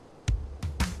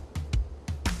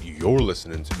You're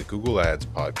listening to the Google Ads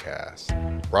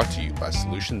Podcast, brought to you by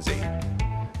Solutions 8,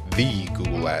 the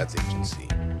Google Ads agency.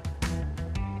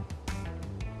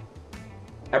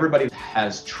 Everybody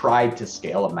has tried to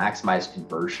scale a maximized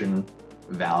conversion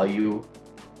value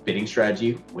bidding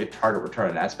strategy with target return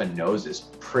on ad spend knows is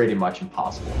pretty much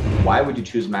impossible. Why would you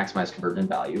choose maximized conversion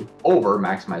value over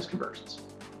maximized conversions?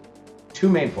 Two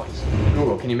main points.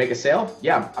 Google, can you make a sale?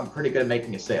 Yeah, I'm pretty good at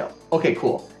making a sale. Okay,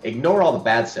 cool. Ignore all the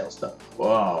bad sales stuff.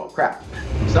 Whoa, crap.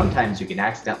 Sometimes you can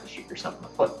accidentally shoot yourself in the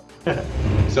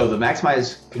foot. So the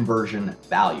maximized conversion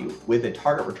value with a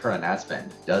target return on ad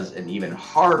spend does an even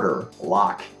harder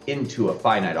lock into a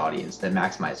finite audience than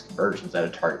maximized conversions at a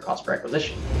target cost per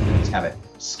acquisition. Just have it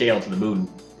scale to the moon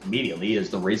immediately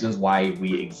is the reasons why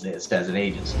we exist as an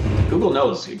agency. Google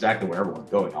knows exactly where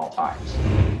everyone's going at all times.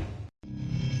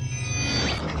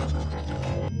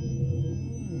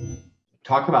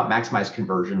 Talk about maximized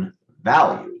conversion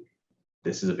value.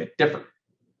 This is a bit different.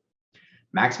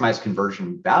 Maximized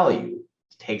conversion value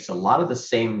takes a lot of the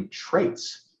same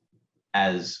traits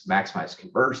as maximized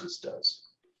conversions does,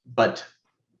 but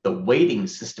the weighting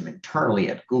system internally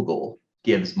at Google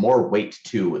gives more weight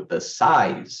to the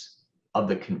size of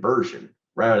the conversion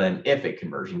rather than if a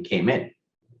conversion came in.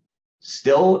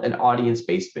 Still an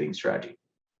audience-based bidding strategy,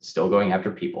 still going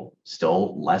after people,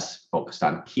 still less focused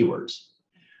on keywords,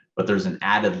 but there's an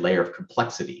added layer of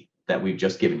complexity that we've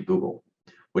just given Google,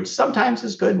 which sometimes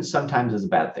is good and sometimes is a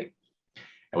bad thing.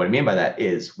 And what I mean by that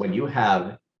is when you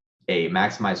have a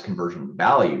maximized conversion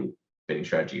value bidding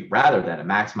strategy rather than a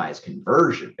maximized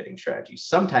conversion bidding strategy,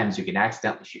 sometimes you can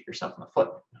accidentally shoot yourself in the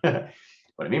foot.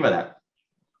 What I mean by that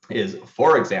is,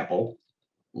 for example,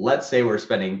 let's say we're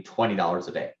spending $20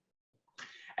 a day.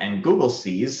 And Google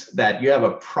sees that you have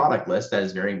a product list that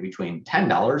is varying between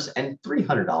 $10 and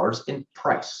 $300 in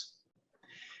price.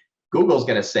 Google's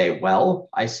going to say, well,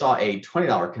 I saw a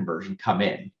 $20 conversion come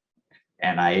in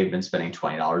and I've been spending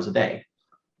 $20 a day.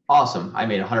 Awesome. I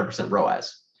made 100%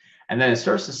 ROAS. And then it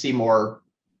starts to see more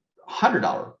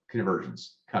 $100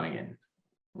 conversions coming in.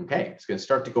 Okay. It's going to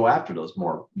start to go after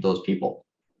those people.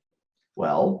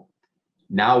 Well,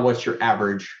 now what's your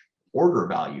average order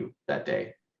value that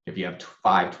day? If you have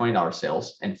 5 $20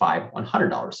 sales and 5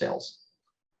 $100 sales,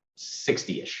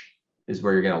 60-ish is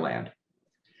where you're going to land.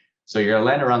 So you're going to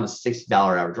land around the $60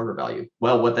 average order value.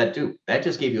 Well, what'd that do? That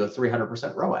just gave you a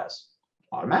 300% ROAS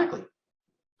automatically.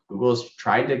 Google is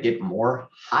trying to get more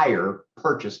higher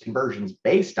purchase conversions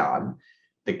based on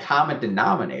the common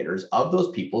denominators of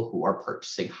those people who are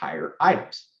purchasing higher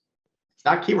items. It's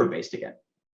not keyword based again.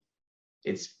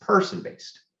 It's person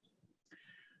based.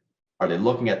 Are they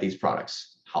looking at these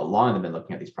products? How long have they been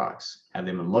looking at these products? Have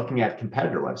they been looking at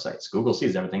competitor websites? Google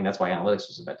sees everything. That's why analytics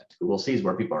was invented. Google sees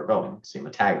where people are going. Same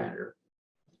with Tag Manager.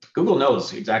 Google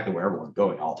knows exactly where everyone's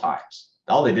going at all times.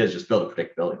 All they did is just build a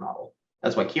predictability model.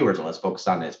 That's why keywords are less focused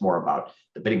on it. It's more about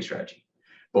the bidding strategy.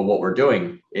 But what we're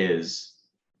doing is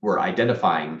we're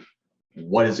identifying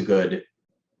what is a good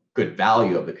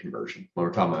value of the conversion when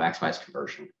we're talking about maximized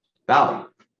conversion value.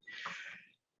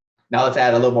 Now let's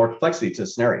add a little more complexity to the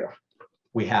scenario.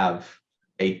 We have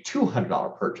a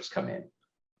 $200 purchase come in.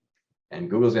 And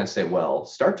Google's going to say, well,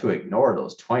 start to ignore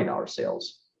those $20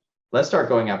 sales. Let's start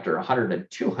going after $100 and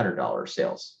 $200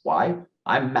 sales. Why?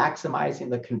 I'm maximizing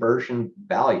the conversion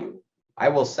value. I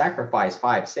will sacrifice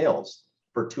 5 sales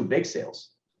for 2 big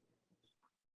sales.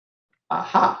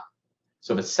 Aha.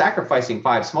 So if it's sacrificing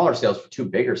 5 smaller sales for 2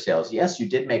 bigger sales, yes, you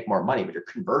did make more money, but your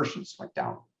conversions went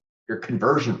down. Your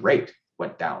conversion rate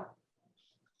went down.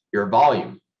 Your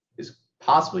volume is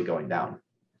possibly going down.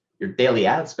 Your daily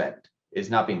ad spend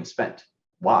is not being spent.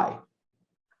 Why?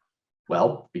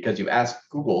 Well, because you asked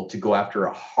Google to go after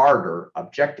a harder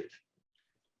objective.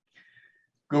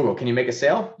 Google, can you make a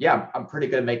sale? Yeah, I'm pretty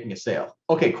good at making a sale.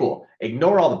 Okay, cool.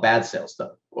 Ignore all the bad sales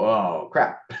stuff. Whoa,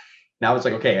 crap. Now it's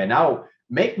like, okay, and now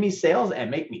make me sales and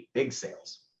make me big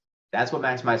sales. That's what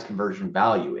maximized conversion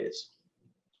value is.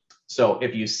 So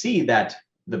if you see that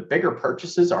the bigger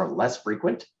purchases are less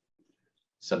frequent,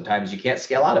 sometimes you can't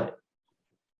scale out of it.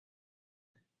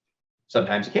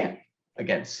 Sometimes you can.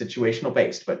 Again, situational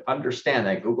based, but understand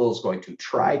that Google is going to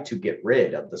try to get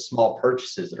rid of the small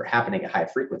purchases that are happening at high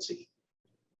frequency.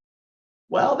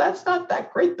 Well, that's not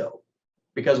that great though,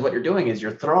 because what you're doing is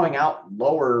you're throwing out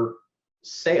lower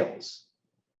sales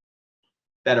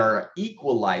that are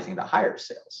equalizing the higher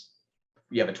sales.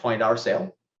 You have a $20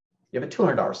 sale, you have a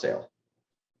 $200 sale.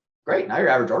 Great, now your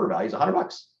average order value is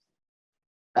 $100.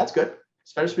 That's good,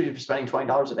 especially if you're spending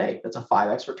 $20 a day. That's a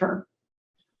 5x return.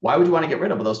 Why would you want to get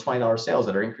rid of those $20 sales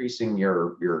that are increasing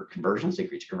your conversions,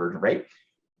 increase your conversion rate?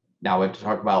 Now we have to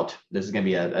talk about, this is going to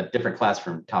be a different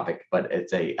classroom topic, but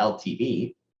it's a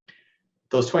LTV.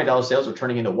 those $20 sales are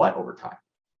turning into what over time?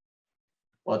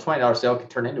 Well, a $20 sale could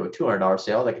turn into a $200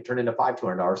 sale that could turn into 5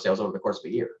 $200 sales over the course of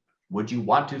a year. Would you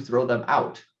want to throw them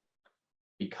out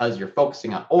because you're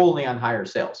focusing only on higher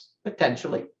sales?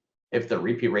 Potentially. If the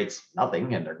repeat rate's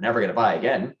nothing and they're never going to buy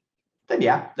again, then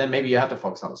yeah, then maybe you have to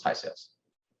focus on those high sales.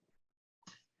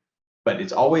 But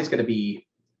it's always going to be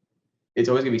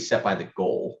set by the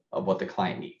goal of what the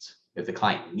client needs. If the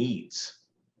client needs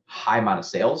high amount of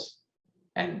sales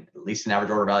and at least an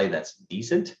average order value that's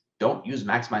decent, don't use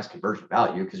maximize conversion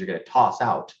value, because you're going to toss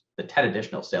out the 10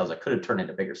 additional sales that could have turned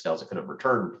into bigger sales that could have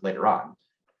returned later on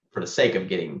for the sake of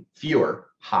getting fewer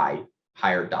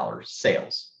higher dollar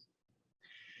sales.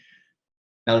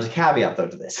 Now, there's a caveat though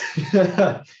to this.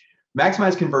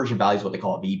 Maximize conversion value is what they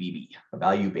call a VBB, a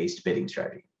value-based bidding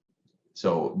strategy.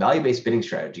 So value-based bidding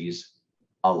strategies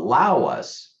allow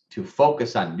us to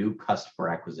focus on new customer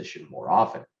acquisition more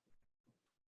often.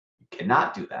 You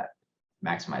cannot do that.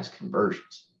 Maximize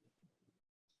conversions.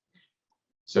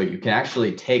 So you can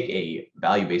actually take a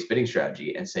value-based bidding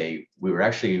strategy and say, we were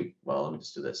actually, well, let me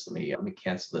just do this. Let me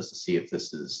cancel this to see if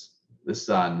this is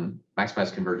on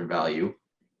maximize conversion value.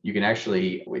 You can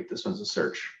actually, wait, this one's a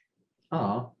search.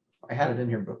 Oh, I had it in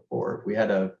here before. We had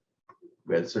to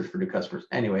search for new customers.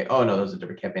 Anyway, oh no, that was a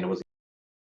different campaign. It was.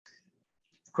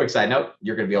 Quick side note,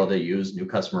 you're going to be able to use new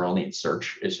customer only in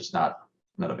search. It's just not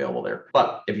available there.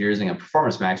 But if you're using a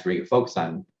performance max where you can focus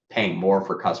on paying more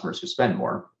for customers who spend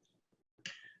more,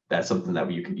 that's something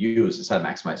that you can use instead of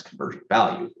maximize conversion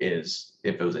value. Is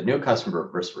if it was a new customer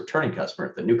versus returning customer,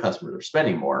 if the new customers are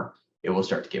spending more, it will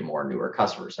start to get more newer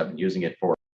customers. I've been using it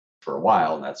for a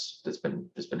while, and that's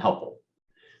been helpful.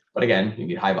 But again, you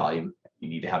need high volume. You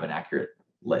need to have an accurate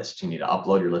list. You need to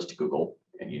upload your list to Google,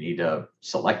 and you need to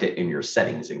select it in your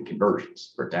settings and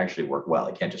conversions for it to actually work well.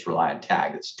 You can't just rely on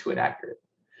tag that's too inaccurate.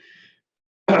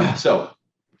 So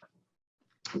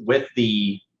with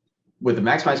the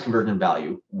maximize conversion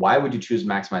value, why would you choose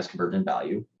maximize conversion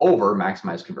value over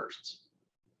maximize conversions?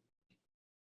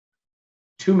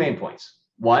 Two main points.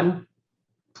 One,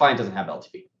 client doesn't have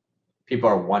LTV. People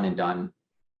are one and done.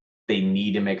 They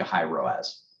need to make a high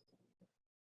ROAS.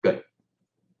 Good.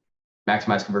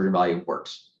 Maximize conversion value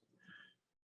works.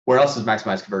 Where else does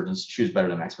maximize conversions choose better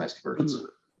than maximize conversions?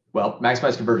 Well,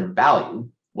 maximize conversion value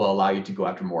will allow you to go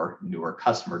after more newer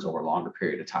customers over a longer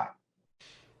period of time.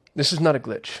 This is not a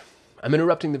glitch. I'm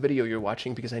interrupting the video you're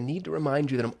watching because I need to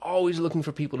remind you that I'm always looking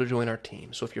for people to join our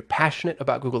team. So if you're passionate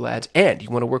about Google Ads and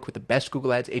you want to work with the best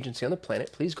Google Ads agency on the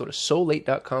planet, please go to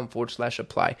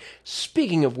so8.com/apply.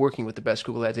 Speaking of working with the best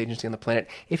Google Ads agency on the planet,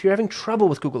 if you're having trouble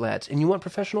with Google Ads and you want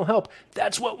professional help,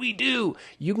 that's what we do.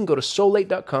 You can go to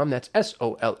sol8.com, that's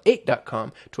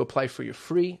SOL8.com, to apply for your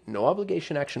free, no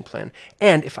obligation action plan.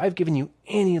 And if I've given you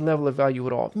any level of value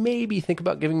at all, maybe think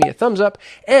about giving me a thumbs up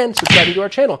and subscribing to our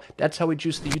channel. That's how we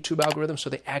juice the YouTube algorithm so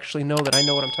they actually know that I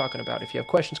know what I'm talking about. If you have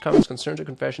questions, comments, concerns, or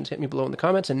confessions, hit me below in the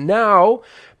comments. And now,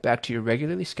 back to your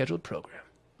regularly scheduled program.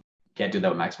 Can't do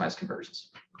that with maximize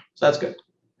conversions. So that's good.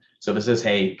 So this is,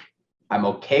 hey, I'm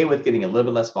okay with getting a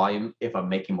little bit less volume if I'm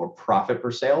making more profit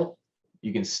per sale.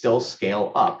 You can still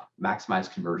scale up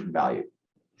maximize conversion value.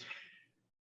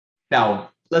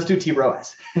 Now, let's do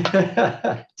TROAS.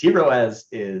 TROAS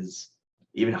is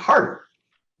even harder.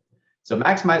 So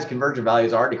maximize conversion value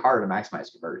is already harder to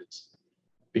maximize conversions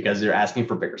because they're asking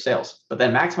for bigger sales. But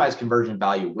then maximize conversion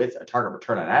value with a target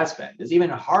return on ad spend is even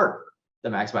harder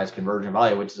than maximize conversion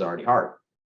value, which is already hard.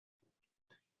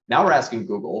 Now we're asking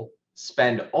Google,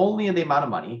 spend only the amount of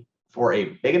money for a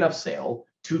big enough sale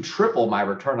to triple my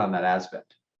return on that ad spend.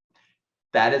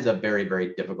 That is a very,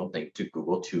 very difficult thing to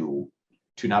Google to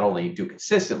not only do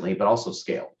consistently, but also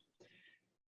scale.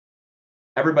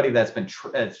 Everybody that's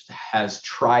has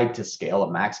tried to scale a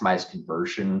maximize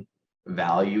conversion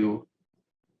value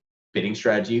bidding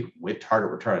strategy with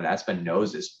target return on ad spend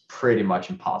knows is pretty much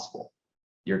impossible.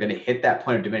 You're going to hit that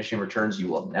point of diminishing returns you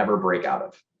will never break out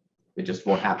of. It just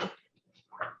won't happen.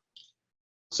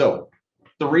 So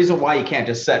the reason why you can't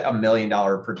just set $1 million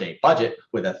per day budget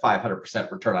with a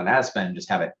 500% return on ad spend and just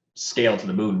have it scale to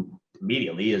the moon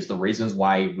immediately is the reasons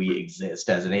why we exist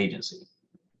as an agency.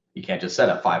 You can't just set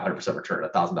a 500% return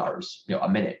at $1,000, a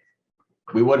minute.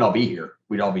 We wouldn't all be here.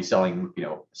 We'd all be selling,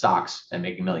 socks and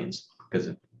making millions because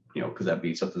that'd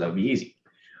be something that would be easy.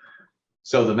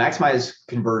 So the maximize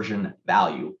conversion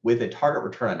value with a target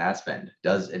return on ad spend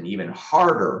does an even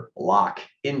harder lock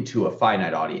into a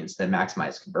finite audience than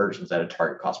maximize conversions at a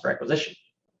target cost per acquisition.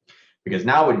 Because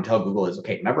now what you tell Google is,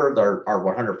 okay, remember our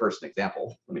 100 person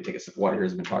example. Let me take a sip of water here.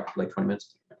 I've been talking for like 20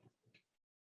 minutes.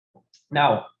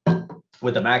 Now,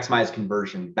 with the maximize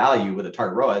conversion value with a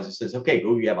target ROAS, it says, okay,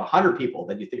 Google, you have 100 people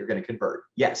that you think you're going to convert.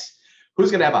 Yes.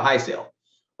 Who's going to have a high sale?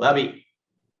 Well, that'll be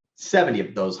 70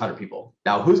 of those 100 people.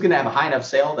 Now, who's going to have a high enough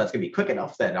sale that's going to be quick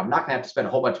enough that I'm not going to have to spend a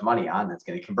whole bunch of money on that's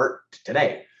going to convert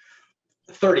today?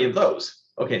 30 of those.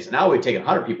 Okay, so now we've taken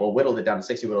 100 people, whittled it down to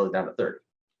 60, whittled it down to 30.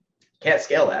 Can't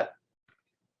scale that.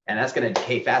 And that's going to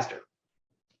decay faster.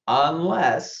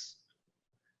 Unless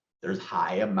there's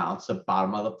high amounts of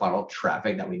bottom of the funnel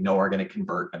traffic that we know are going to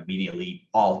convert immediately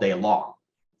all day long.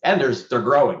 And they're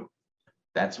growing.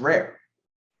 That's rare.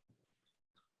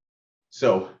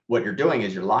 So what you're doing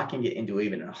is you're locking it into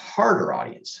even a harder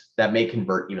audience that may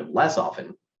convert even less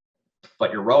often,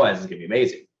 but your ROAS is going to be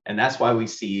amazing. And that's why we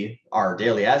see our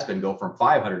daily ad spend go from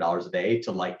 $500 a day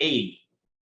to like 80.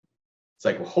 It's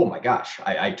like, well, oh my gosh,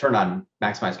 I turned on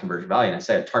maximize conversion value and I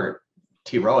set a target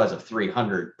TROAS of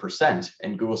 300%.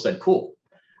 And Google said, cool,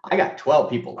 I got 12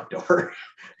 people left over.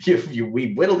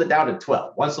 We whittled it down to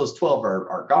 12. Once those 12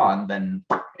 are gone, then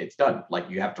it's done. Like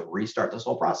you have to restart this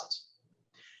whole process.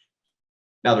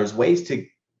 Now there's ways to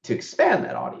expand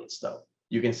that audience though.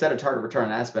 You can set a target return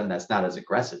on ad spend that's not as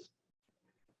aggressive.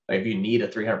 Like if you need a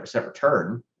 300%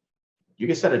 return, you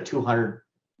can set a 200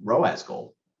 ROAS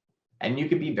goal and you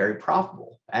can be very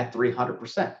profitable at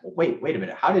 300%. Well, wait a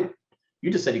minute. How did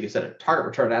you just said you could set a target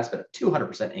return on ad spend of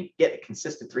 200% and get a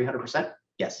consistent 300%?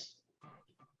 Yes.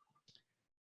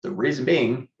 The reason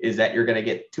being is that you're going to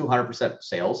get 200%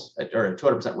 sales or a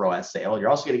 200% ROAS sale. You're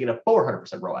also going to get a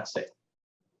 400% ROAS sale.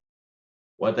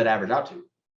 What did that average out to?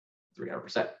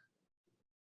 300%.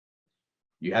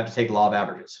 You have to take the law of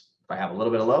averages. If I have a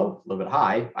little bit of low, a little bit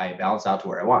high, I balance out to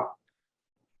where I want.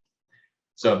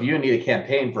 So if you need a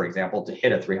campaign, for example, to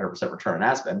hit a 300% return on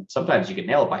ad spend, sometimes you can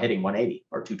nail it by hitting 180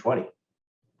 or 220.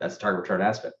 That's the target return on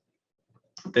ad spend.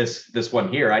 This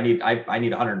one here, I need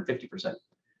 150%.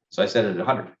 So I set it at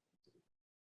 100.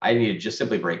 I need to just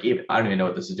simply break even. I don't even know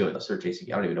what this is doing. The search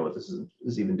ACV, I don't even know what this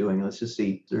is even doing. Let's just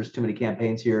see. There's too many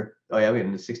campaigns here. Oh yeah, we have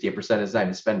 68% is not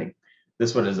even spending.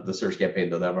 This one is the search campaign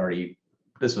though that I've already.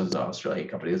 This one's an Australian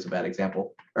company. This is a bad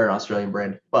example, or an Australian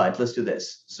brand. But let's do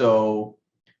this. So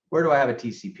where do I have a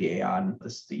TCPA on?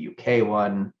 This is the UK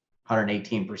one,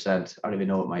 118%. I don't even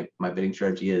know what my bidding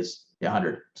strategy is. Yeah,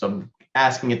 100. So I'm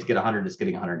asking it to get 100. It's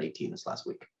getting 118 this last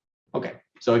week. Okay,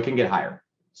 so it can get higher.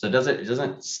 So it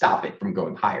doesn't stop it from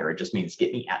going higher. It just means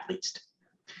get me at least.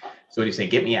 So when you say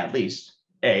get me at least,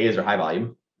 A, is there high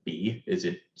volume? B, is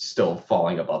it still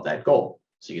falling above that goal?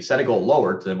 So you set a goal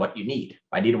lower than what you need.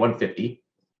 I need 150.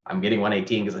 I'm getting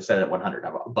 118 because I set it at 100.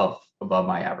 I'm above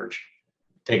my average.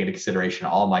 Take into consideration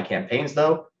all my campaigns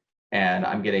though, and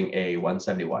I'm getting a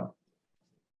 171.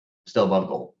 Still above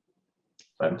goal.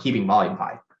 But I'm keeping volume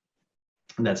high.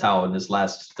 And that's how in this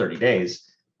last 30 days,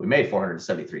 we made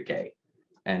 473K.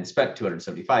 And spent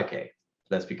 275K.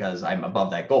 That's because I'm above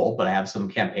that goal, but I have some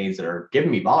campaigns that are giving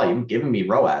me volume, giving me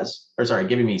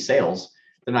giving me sales.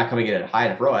 They're not coming in at high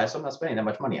enough ROAS, so I'm not spending that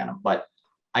much money on them. But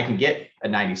I can get a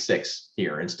 96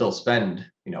 here and still spend,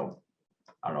 I don't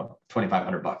know,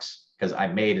 $2,500 because I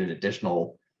made an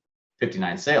additional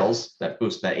 59 sales that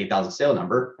boost that 8,000 sale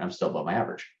number. And I'm still above my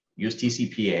average. Use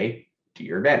TCPA to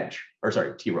your advantage,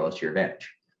 TROAS to your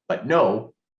advantage. But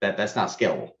know that that's not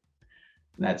scalable.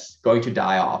 And that's going to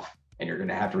die off and you're going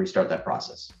to have to restart that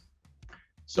process.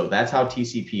 So that's how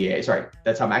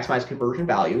that's how maximize conversion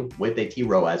value with a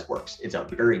TROAS works. It's a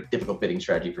very difficult bidding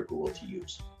strategy for Google to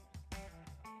use.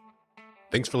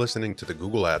 Thanks for listening to the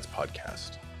Google Ads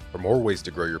podcast. For more ways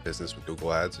to grow your business with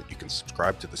Google Ads, you can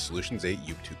subscribe to the Solutions 8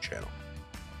 YouTube channel.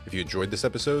 If you enjoyed this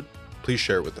episode, please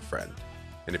share it with a friend.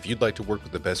 And if you'd like to work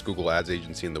with the best Google Ads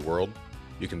agency in the world,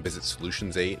 you can visit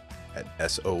Solutions 8 at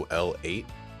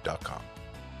sol8.com.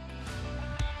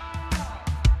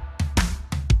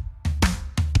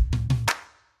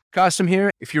 Custom here.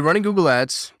 If you're running Google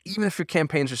Ads, even if your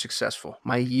campaigns are successful,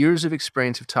 my years of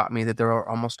experience have taught me that there are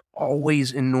almost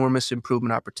always enormous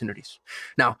improvement opportunities.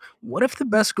 Now, what if the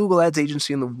best Google Ads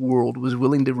agency in the world was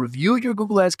willing to review your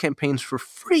Google Ads campaigns for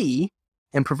free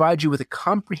and provide you with a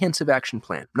comprehensive action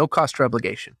plan, no cost or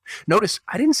obligation? Notice,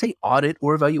 I didn't say audit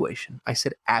or evaluation. I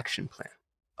said action plan.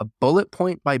 A bullet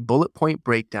point by bullet point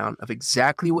breakdown of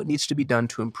exactly what needs to be done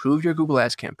to improve your Google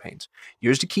Ads campaigns.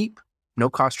 Yours to keep, no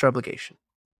cost or obligation.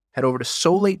 Head over to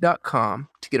sol8.com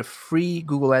to get a free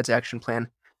Google Ads action plan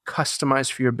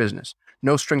customized for your business.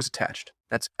 No strings attached.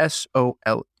 That's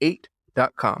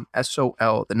sol8.com.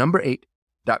 SOL, the number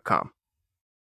 8.com.